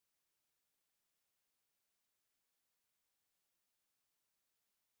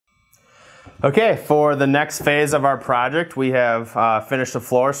Okay, for the next phase of our project, we have finished the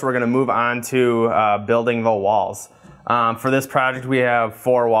floor, so we're going to move on to building the walls. For this project, we have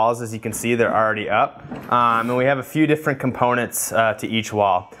 4 walls. As you can see, they're already up, and we have a few different components to each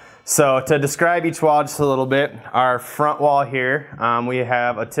wall. So to describe each wall just a little bit, our front wall here, we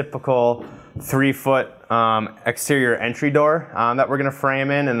have a typical 3-foot exterior entry door that we're going to frame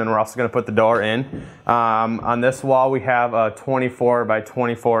in, and then we're also going to put the door in. On this wall, we have a 24 by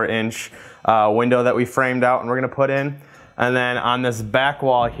 24 inch window that we framed out and we're going to put in. And then on this back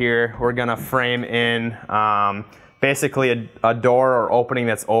wall here, we're going to frame in basically a door or opening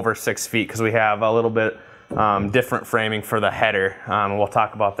that's over 6 feet, because we have a little bit different framing for the header. We'll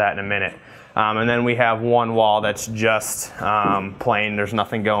talk about that in a minute. And then we have one wall that's just plain, there's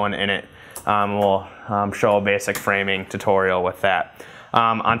nothing going in it. We'll show a basic framing tutorial with that.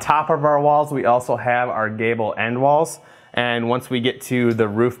 On top of our walls, we also have our gable end walls. And once we get to the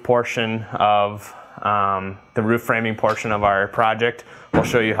roof portion of the roof framing portion of our project, we'll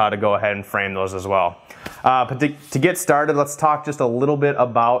show you how to go ahead and frame those as well. But to get started, let's talk just a little bit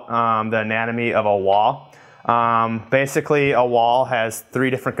about the anatomy of a wall. Basically, a wall has 3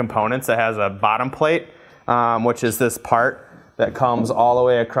 different components. It has a bottom plate, which is this part that comes all the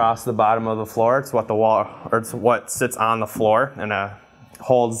way across the bottom of the floor. It's what the wall, or it's what sits on the floor, and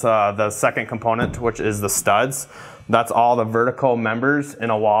holds the second component, which is the studs. That's all the vertical members in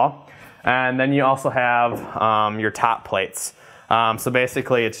a wall. And then you also have your top plates. So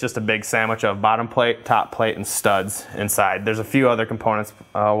basically it's just a big sandwich of bottom plate, top plate, and studs inside. There's a few other components,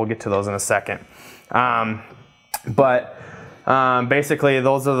 we'll get to those in a second. Basically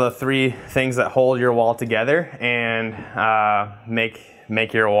those are the 3 things that hold your wall together and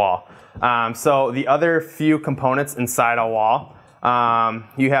make your wall. So the other few components inside a wall,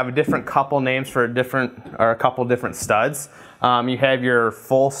 you have a different couple names for a couple different studs. You have your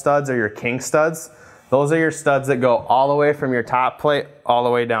full studs or your king studs. Those are your studs that go all the way from your top plate all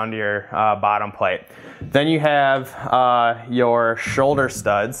the way down to your bottom plate. Then you have your shoulder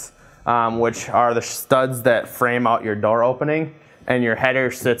studs, which are the studs that frame out your door opening, and your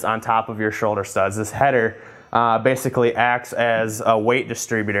header sits on top of your shoulder studs. This header basically acts as a weight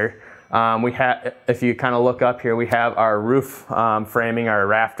distributor. If you kind of look up here, we have our roof framing, our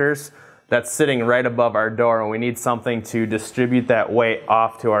rafters, that's sitting right above our door, and we need something to distribute that weight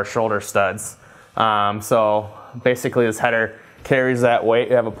off to our shoulder studs. So basically this header carries that weight.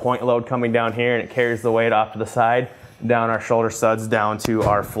 We have a point load coming down here, and it carries the weight off to the side, down our shoulder studs, down to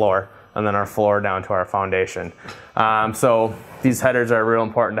our floor, and then our floor down to our foundation. So these headers are real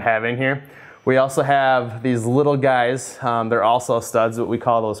important to have in here. We also have these little guys, they're also studs, what we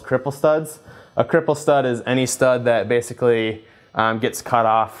call those cripple studs. A cripple stud is any stud that basically gets cut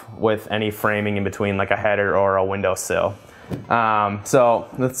off with any framing in between, like a header or a window sill. So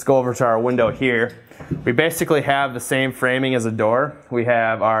let's go over to our window here. We basically have the same framing as a door. We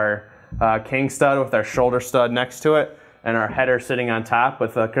have our king stud with our shoulder stud next to it, and our header sitting on top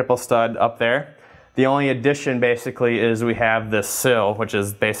with a cripple stud up there. The only addition basically is we have this sill, which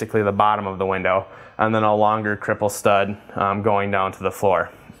is basically the bottom of the window, and then a longer cripple stud going down to the floor.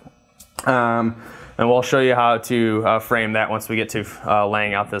 And we'll show you how to frame that once we get to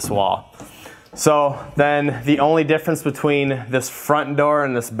laying out this wall. So then the only difference between this front door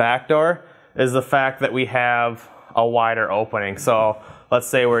and this back door is the fact that we have a wider opening. So let's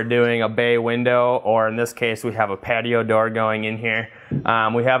say we're doing a bay window, or in this case we have a patio door going in here.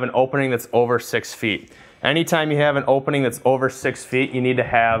 We have an opening that's over 6 feet. Anytime you have an opening that's over 6 feet, you need to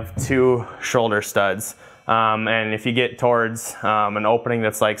have 2 shoulder studs. And if you get towards an opening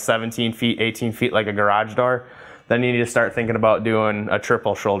that's like 17 feet, 18 feet, like a garage door, then you need to start thinking about doing a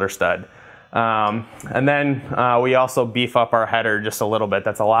triple shoulder stud. And then we also beef up our header just a little bit.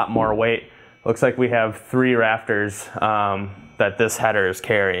 That's a lot more weight. Looks like we have 3 rafters that this header is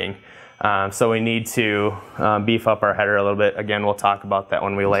carrying. So we need to beef up our header a little bit. Again, we'll talk about that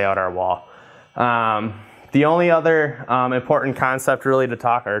when we lay out our wall. The only other important concept really to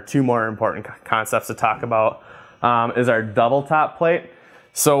talk, or 2 more important concepts to talk about, is our double top plate.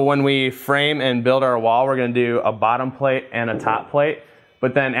 So when we frame and build our wall, we're going to do a bottom plate and a top plate.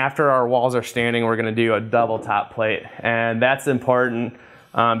 But then after our walls are standing, we're going to do a double top plate. And that's important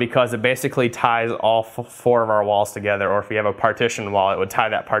because it basically ties all 4 of our walls together. Or if you have a partition wall, it would tie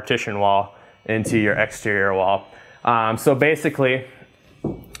that partition wall into your exterior wall. So basically,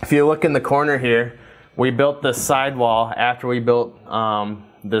 if you look in the corner here, we built this side wall after we built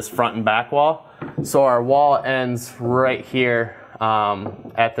this front and back wall. So our wall ends right here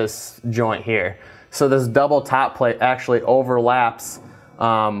at this joint here. So this double top plate actually overlaps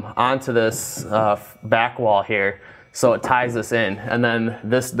onto this back wall here. So it ties this in, and then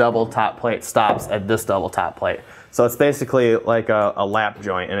this double top plate stops at this double top plate. So it's basically like a lap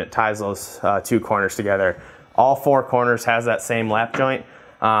joint, and it ties those two corners together. All four corners has that same lap joint,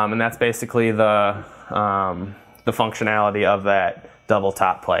 and that's basically the functionality of that double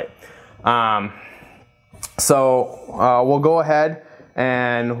top plate. So we'll go ahead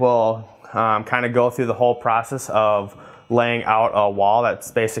and we'll kind of go through the whole process of laying out a wall.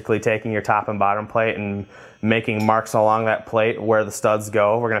 That's basically taking your top and bottom plate and making marks along that plate where the studs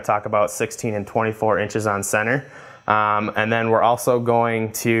go. We're going to talk about 16 and 24 inches on center. And then we're also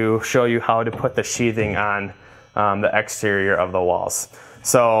going to show you how to put the sheathing on the exterior of the walls.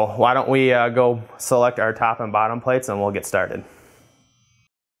 So why don't we go select our top and bottom plates and we'll get started.